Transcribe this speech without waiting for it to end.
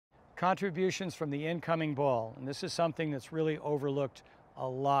contributions from the incoming ball, and this is something that's really overlooked a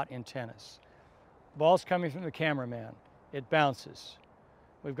lot in tennis. Ball's coming from the cameraman. It bounces.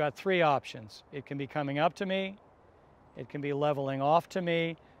 We've got three options. It can be coming up to me, it can be leveling off to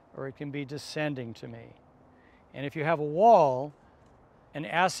me, or it can be descending to me. And if you have a wall, an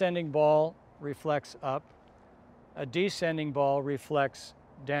ascending ball reflects up, a descending ball reflects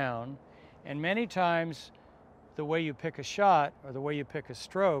down, and many times the way you pick a shot or the way you pick a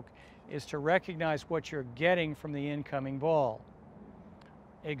stroke is to recognize what you're getting from the incoming ball.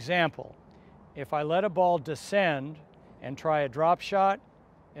 Example, if I let a ball descend and try a drop shot,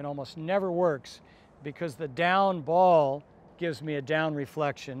 it almost never works because the down ball gives me a down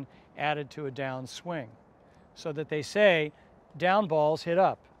reflection added to a down swing. So that they say down balls hit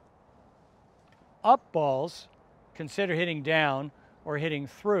up. Up balls consider hitting down or hitting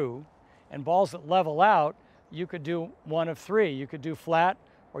through, and balls that level out, you could do one of three. You could do flat,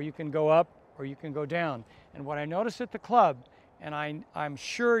 or you can go up, or you can go down. And what I noticed at the club, and I'm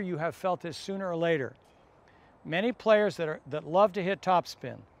sure you have felt this sooner or later, many players that love to hit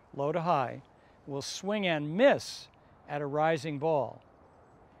topspin, low to high, will swing and miss at a rising ball.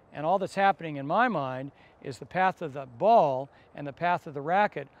 And all that's happening in my mind is the path of the ball and the path of the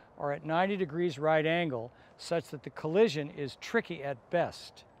racket are at 90 degrees right angle, such that the collision is tricky at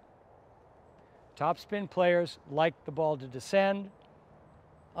best. Topspin players like the ball to descend,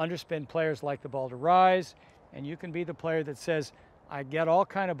 underspin players like the ball to rise, and you can be the player that says, I get all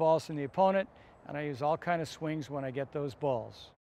kind of balls from the opponent, and I use all kind of swings when I get those balls.